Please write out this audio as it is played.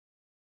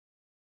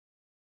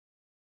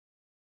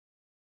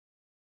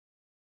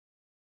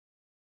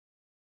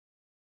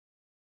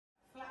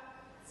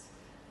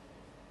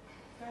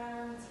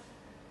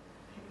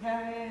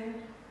Going.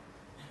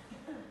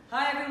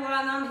 Hi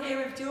everyone, I'm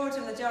here with George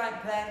and the Giant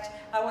Pledge.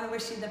 I want to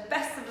wish you the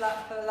best of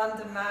luck for the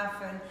London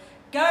Marathon.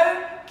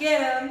 Go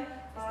get 'em!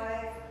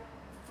 5,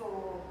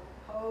 4,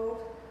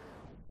 hold.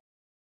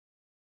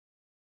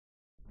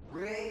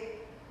 3,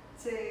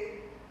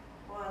 2,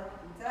 1,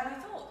 down. I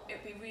thought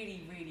it'd be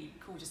really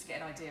cool just to get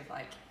an idea of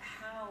like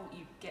how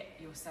you get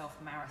yourself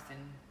marathon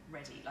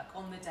ready, like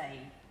on the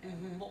day.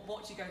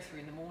 What do you go through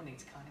in the morning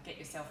to kind of get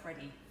yourself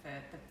ready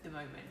for the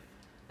moment?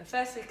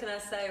 Firstly, can I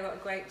say what a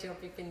great job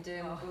you've been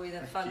doing with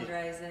the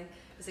fundraising.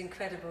 It's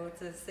incredible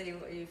to see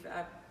what you've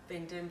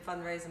been doing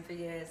fundraising for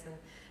years and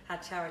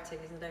had charities,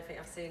 and I don't think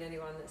I've seen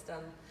anyone that's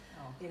done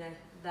you know,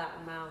 that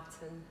amount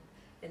and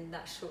in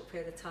that short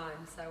period of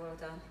time, so well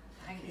done.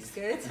 Thank you. It's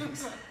good.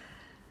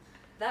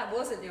 That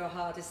wasn't your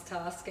hardest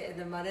task, getting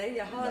the money.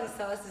 Your hardest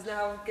task is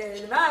now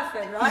getting the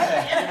marathon, right?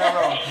 Yeah, you're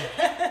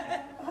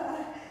not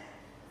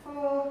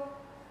wrong.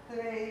 4,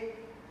 3,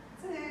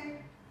 2.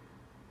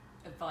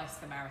 Advice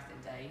for marathon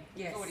day.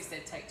 Yes. You've already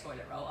said take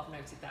toilet roll. I've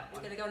noted that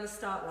You're one. going to go on the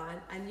start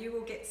line and you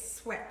will get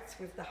swept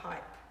with the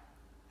hype.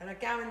 And I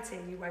guarantee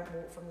you won't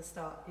walk from the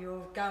start.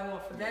 You'll go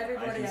off with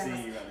everybody else.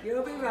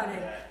 You'll be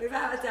running,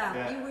 without a doubt.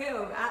 Yeah. You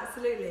will,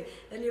 absolutely.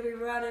 And you'll be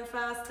running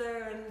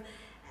faster, and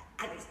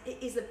it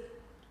is a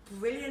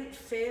brilliant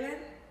feeling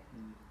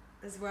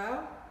as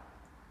well.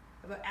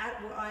 But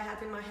what I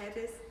had in my head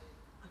is,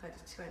 I've had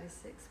a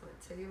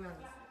 26.2 runs.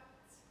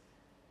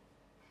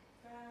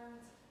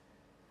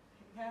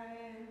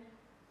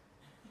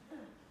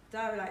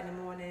 Diary in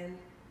the morning,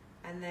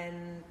 and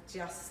then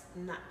just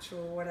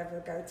natural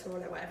whatever, go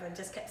toilet, whatever, and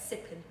just kept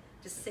sipping.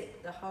 Just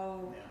sip the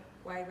whole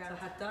way around. So I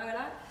had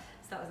diary,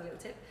 so that was a little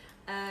tip.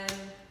 My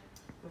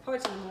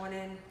porridge in the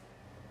morning,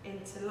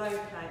 into low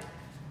plank.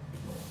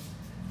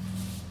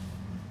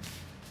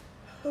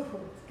 Oh,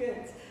 it's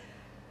good.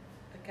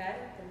 Okay,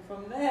 and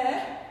from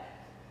there,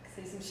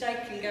 see some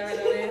shaking going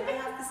on here. I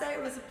have to say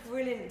it was a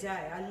brilliant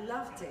day. I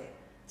loved it.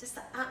 Just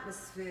the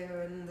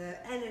atmosphere and the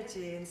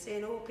energy, and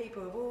seeing all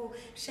people of all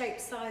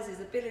shapes,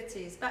 sizes,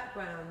 abilities,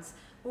 backgrounds,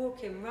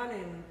 walking,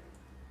 running,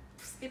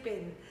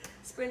 skipping,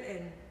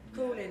 sprinting,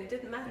 crawling, it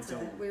didn't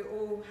matter. We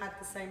all had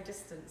the same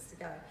distance to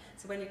go.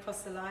 So when you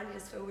cross the line, you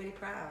just feel really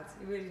proud.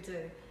 You really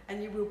do.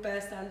 And you will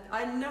burst down.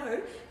 I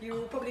know you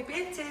will probably be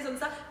in tears on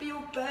some, but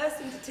you'll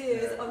burst into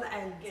tears on the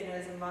end.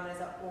 Beginners and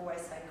runners, I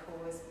always say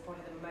core is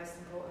probably the most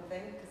important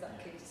thing, because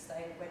that keeps you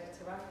staying ready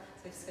to run.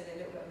 So we're just going to do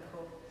a little bit on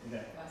core.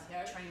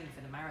 Training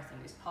for the marathon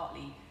is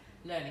partly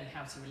learning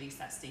how to release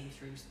that steam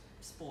through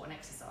sport and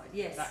exercise.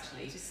 Yes,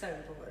 actually, which is so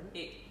important.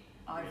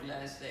 I've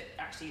learned that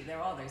actually there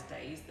are those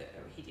days that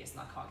are hideous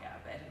and I can't get out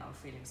of bed and I'm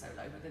feeling so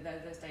low, but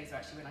those days are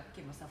actually when I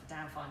give myself a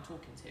damn fine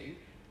talking to,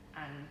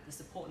 and the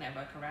support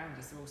network around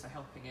us are also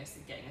helping us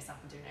and getting us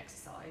up and doing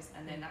exercise,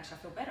 and then actually I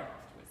feel better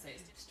afterwards. So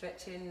it's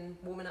stretching,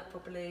 warming up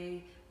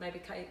properly, maybe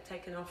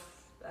taking off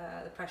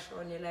the pressure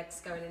on your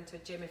legs, going into a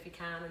gym if you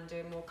can, and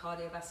doing more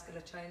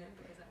cardiovascular training.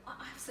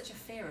 I have such a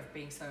fear of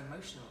being so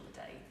emotional on the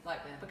day,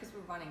 like because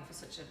we're running for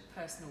such a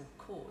personal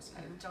cause.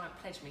 You know, Giant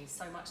Pledge means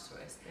so much to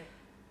us.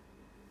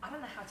 I don't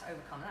know how to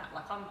overcome that.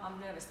 Like I'm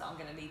nervous that I'm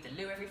going to need the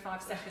loo every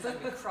 5 seconds. I'm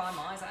going to cry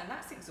my eyes out, and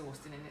that's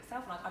exhausting in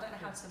itself. And I don't know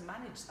how to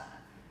manage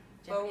that.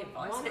 Do you have any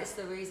advice? One, it's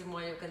the reason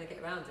why you're going to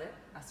get around it.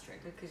 That's true.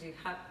 Because you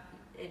have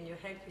in your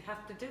head, you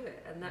have to do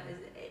it, and that is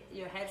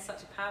your head's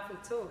such a powerful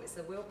tool. It's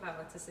the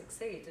willpower to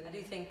succeed. And I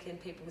do think in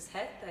people's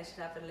head they should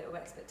have a little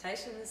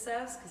expectation of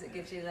themselves, because it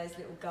gives you those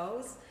little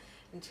goals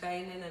in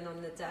training and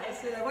on the day.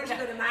 So you know, once you've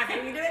got a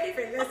marathon, you do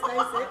anything. Let's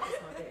face it.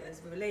 It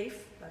was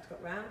relief that I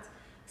got round.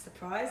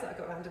 Surprise that I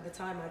got round at the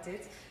time I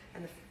did,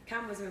 and the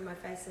cameras were in my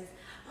face. Says,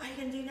 "What are you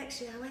going to do next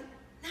year?" I went,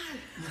 "No."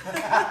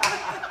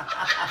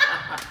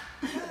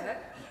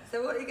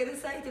 So what are you going to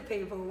say to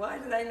people? Why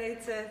do they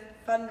need to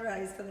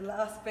fundraise for the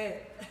last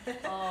bit?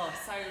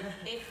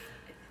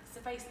 So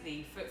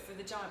basically, for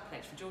the Giant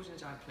Pledge, for George and the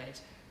Giant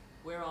Pledge,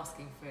 we're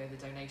asking for the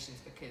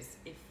donations, because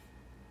if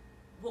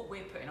what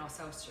we're putting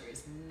ourselves through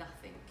is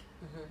nothing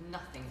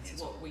to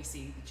what we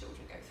see the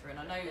children go through. And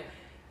I know,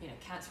 you know,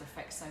 cancer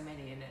affects so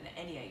many, and at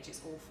any age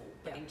it's awful,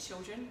 but in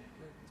children,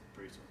 it's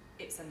brutal.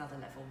 It's another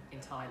level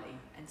entirely.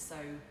 And so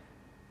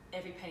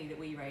every penny that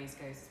we raise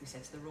goes, as we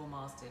said, to the Royal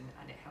Marsden,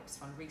 and it helps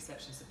fund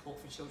research and support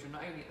for children,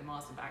 not only at the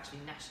Marsden, but actually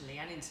nationally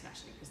and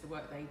internationally, because the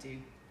work they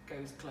do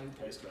goes global.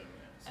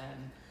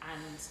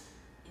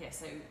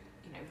 So,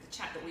 you know, the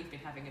chat that we've been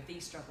having of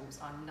these struggles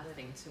are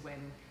nothing to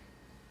when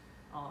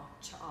our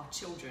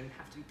children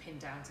have to be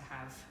pinned down to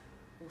have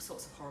all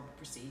sorts of horrible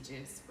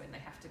procedures, when they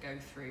have to go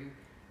through,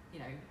 you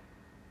know,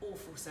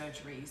 awful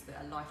surgeries that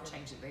are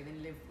life-changing, they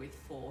then live with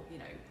for, you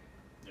know,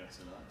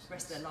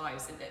 rest of their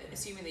lives, and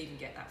assuming they even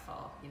get that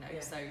far, you know.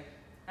 So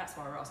that's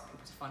why we're asking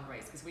people to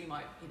fundraise, because we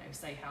might, you know,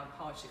 say how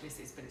hardship this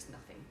is, but it's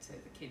nothing to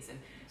the kids. And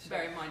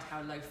bear in mind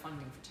how low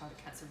funding for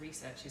childhood cancer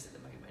research is at the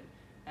moment.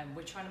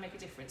 We're trying to make a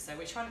difference, so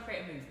we're trying to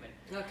create a movement.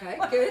 Okay,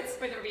 good.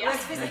 Whether it be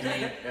us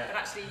physically, but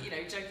actually, you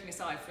know, joking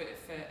aside, for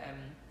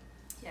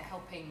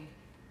helping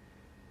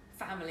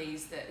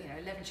families that, you know,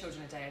 11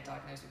 children a day are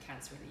diagnosed with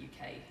cancer in the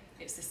UK.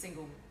 It's the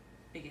single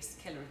biggest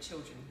killer of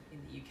children in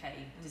the UK,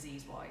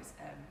 disease-wise,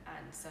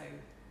 and so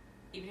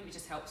even if it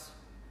just helps,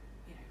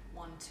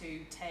 1,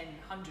 2, 10,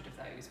 100 of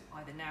those,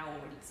 either now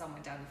or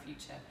somewhere down the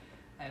future,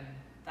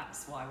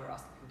 that's why we're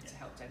asking people to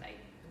help donate.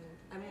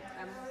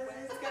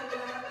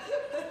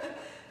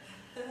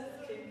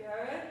 Keep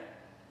going.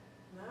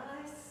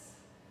 Nice.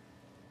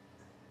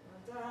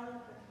 Well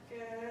done.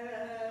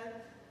 Good.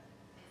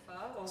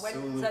 So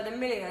the £1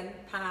 million,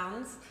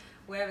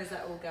 where is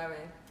that all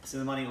going? So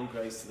the money all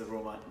goes to the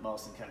Royal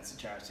Marsden Cancer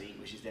Charity,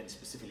 which is then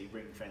specifically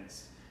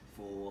ring-fenced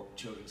for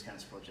children's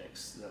cancer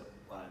projects that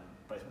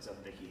both myself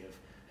and Vicky have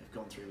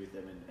gone through with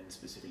them and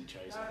specifically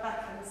chosen. Go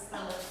back and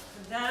stand up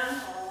and down.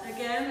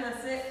 Again,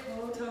 that's it.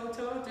 Hold,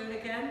 do it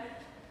again.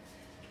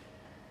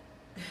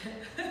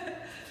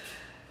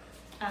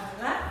 And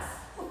relax.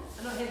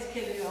 I'm not here to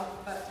kill you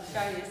off, but to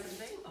show you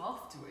something.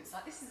 Afterwards,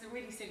 this is a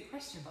really silly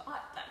question, but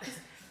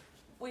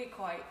we're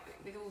quite,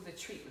 with all the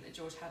treatment that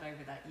George had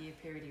over that year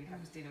period he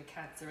was dealing with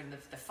cancer and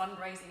the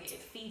fundraising,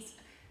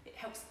 it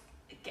helps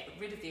get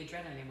rid of the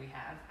adrenaline we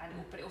have,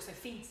 but it also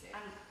feeds it.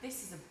 And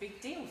this is a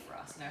big deal for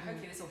us.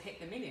 Hopefully this will hit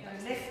the million.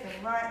 So lift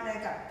the right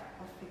leg up.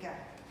 Off we go.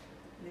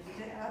 Lift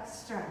it up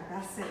strong.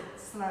 That's it.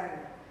 Slowly.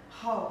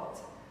 Hold.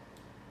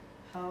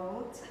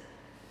 Hold.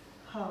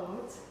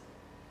 Hold.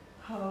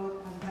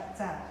 Hold. And back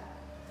down.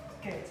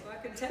 Good. So I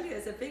can tell you,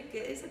 it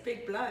is a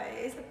big blow.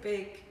 It is a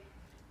big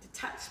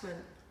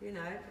detachment,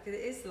 because it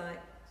is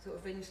sort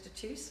of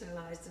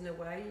institutionalised in a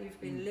way.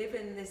 You've been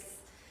living this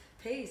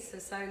piece for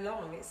so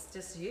long, it's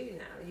just you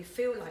now. You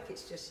feel like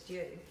it's just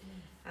you,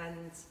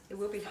 and it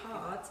will be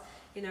hard.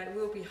 It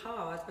will be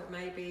hard, but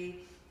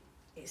maybe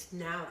it's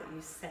now that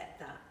you set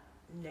that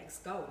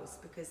next goals,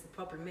 because the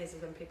problem is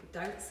when people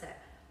don't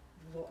set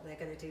what they're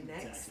going to do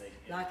next, exactly,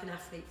 yeah. Like an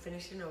athlete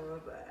finishing or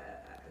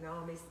an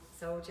army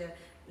soldier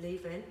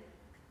leaving,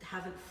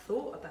 haven't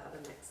thought about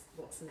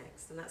what's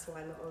next, and that's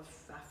why a lot of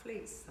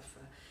athletes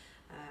suffer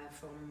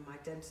from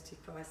identity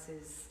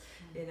crisis,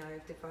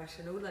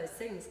 depression, all those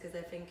things, because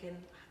they're thinking,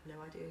 I have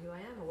no idea who I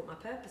am or what my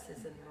purpose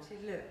is anymore.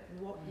 Actually, look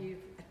what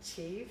you've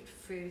achieved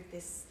through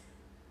this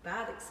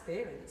bad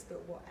experience,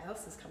 but what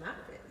else has come out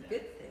of it, the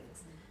good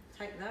things.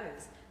 Take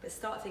those, but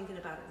start thinking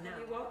about it now.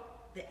 You know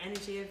what? The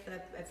energy of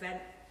the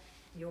event,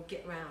 you'll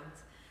get round.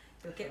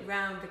 You'll get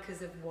round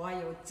because of why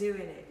you're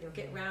doing it. You'll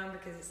get round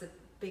because it's a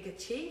big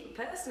achievement,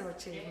 personal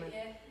achievement.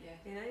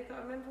 You've got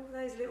to remember all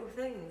those little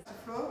things.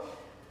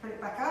 Put it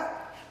back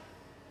up,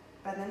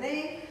 bend the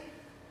knee,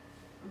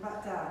 and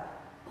back down.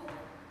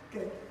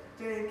 Good.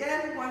 Do it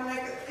again, one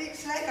leg,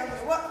 each leg, I'm going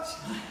to watch.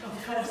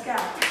 Let's go.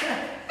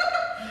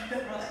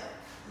 Right.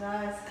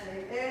 Nice,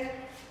 breathe in.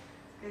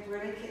 Good,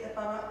 really keep the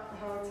bum up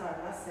the whole time,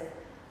 that's it.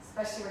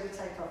 Especially when you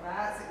take off.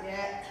 That's it,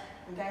 yeah.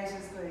 Engage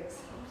those glutes.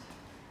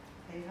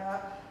 Keep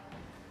up,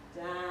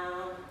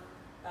 down,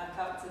 back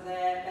up to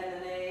there, bend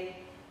the knee,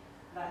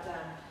 back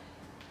down.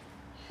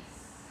 Yes.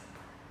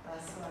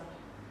 Last one.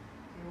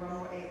 Do one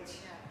more each.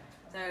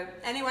 So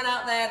anyone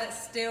out there that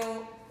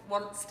still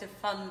wants to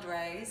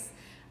fundraise,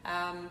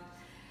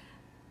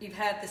 you've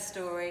heard the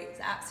story, it's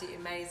absolutely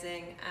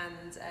amazing,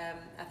 and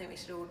I think we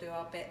should all do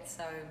our bit.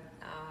 So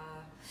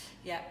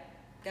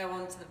go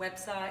on to the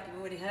website, you've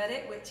already heard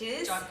it, which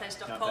is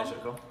giantpledge.com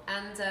giantpledge.com,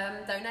 and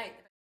donate.